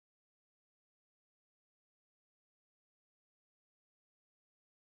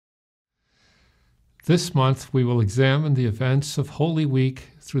This month, we will examine the events of Holy Week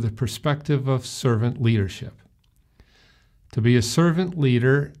through the perspective of servant leadership. To be a servant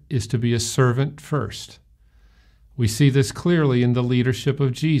leader is to be a servant first. We see this clearly in the leadership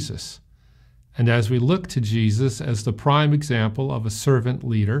of Jesus. And as we look to Jesus as the prime example of a servant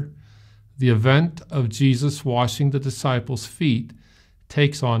leader, the event of Jesus washing the disciples' feet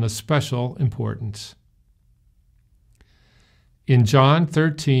takes on a special importance. In John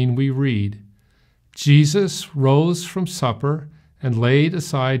 13, we read, Jesus rose from supper and laid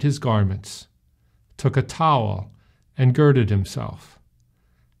aside his garments, took a towel, and girded himself.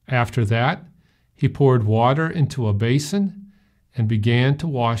 After that, he poured water into a basin and began to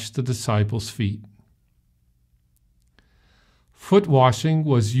wash the disciples' feet. Foot washing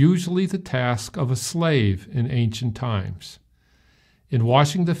was usually the task of a slave in ancient times. In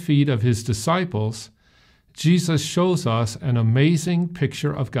washing the feet of his disciples, Jesus shows us an amazing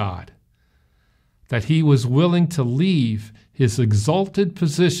picture of God, that he was willing to leave his exalted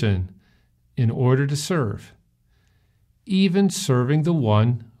position in order to serve, even serving the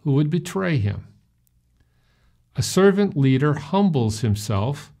one who would betray him. A servant leader humbles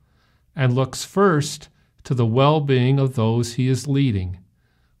himself and looks first to the well-being of those he is leading,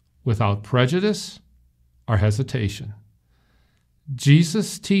 without prejudice or hesitation.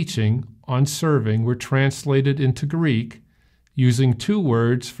 Jesus' teaching on serving were translated into Greek using two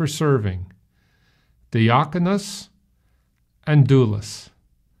words for serving, diakonos and doulos.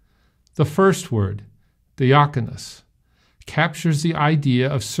 The first word, diakonos, captures the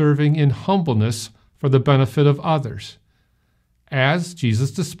idea of serving in humbleness for the benefit of others, as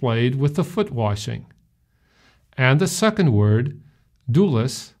Jesus displayed with the foot washing. And the second word,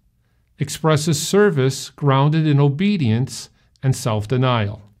 doulos, expresses service grounded in obedience and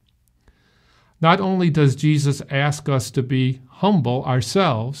self-denial. Not only does Jesus ask us to be humble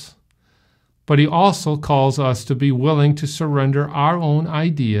ourselves, but he also calls us to be willing to surrender our own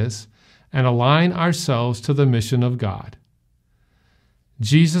ideas and align ourselves to the mission of God.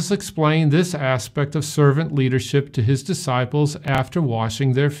 Jesus explained this aspect of servant leadership to his disciples after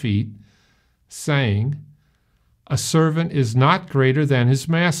washing their feet, saying, "A servant is not greater than his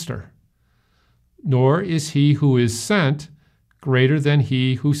master, nor is he who is sent greater than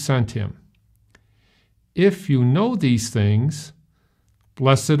he who sent him. If you know these things,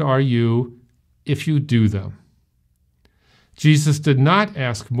 blessed are you if you do them." Jesus did not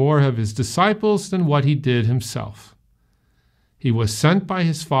ask more of his disciples than what he did himself. He was sent by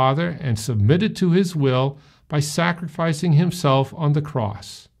his Father and submitted to his will by sacrificing himself on the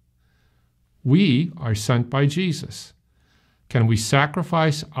cross. We are sent by Jesus. Can we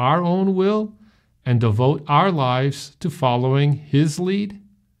sacrifice our own will and devote our lives to following his lead?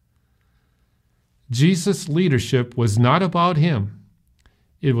 Jesus' leadership was not about him.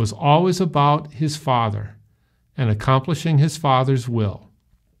 It was always about his Father and accomplishing his Father's will.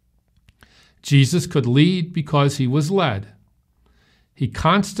 Jesus could lead because he was led. He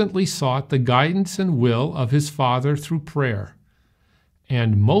constantly sought the guidance and will of his Father through prayer.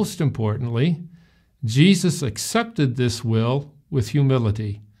 And most importantly, Jesus accepted this will with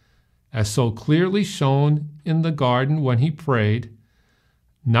humility, as so clearly shown in the garden when he prayed,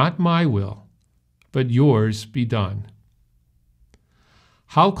 "Not my will, but yours be done."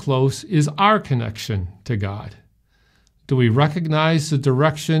 How close is our connection to God? Do we recognize the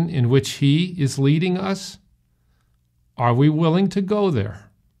direction in which he is leading us? Are we willing to go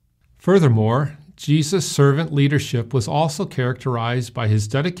there? Furthermore, Jesus' servant leadership was also characterized by his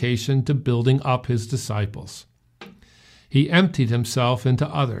dedication to building up his disciples. He emptied himself into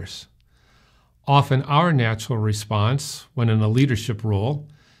others. Often our natural response, when in a leadership role,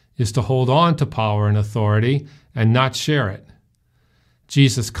 is to hold on to power and authority and not share it.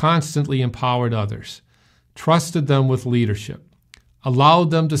 Jesus constantly empowered others, trusted them with leadership, allowed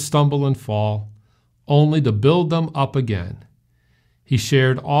them to stumble and fall, only to build them up again. He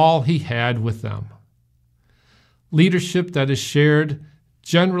shared all he had with them. Leadership that is shared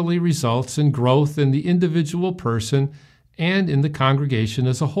generally results in growth in the individual person and in the congregation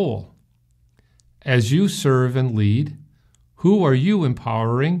as a whole. As you serve and lead, who are you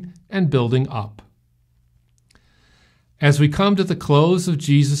empowering and building up? As we come to the close of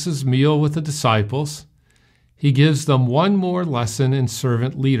Jesus' meal with the disciples, he gives them one more lesson in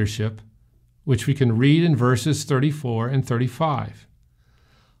servant leadership, which we can read in verses 34 and 35.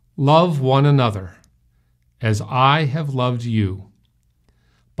 Love one another, as I have loved you.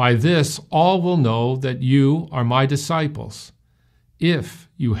 By this all will know that you are my disciples, if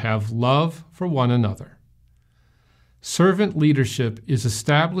you have love for one another. Servant leadership is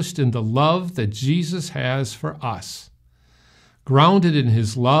established in the love that Jesus has for us. Grounded in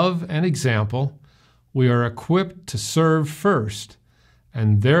his love and example, we are equipped to serve first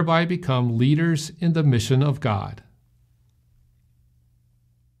and thereby become leaders in the mission of God.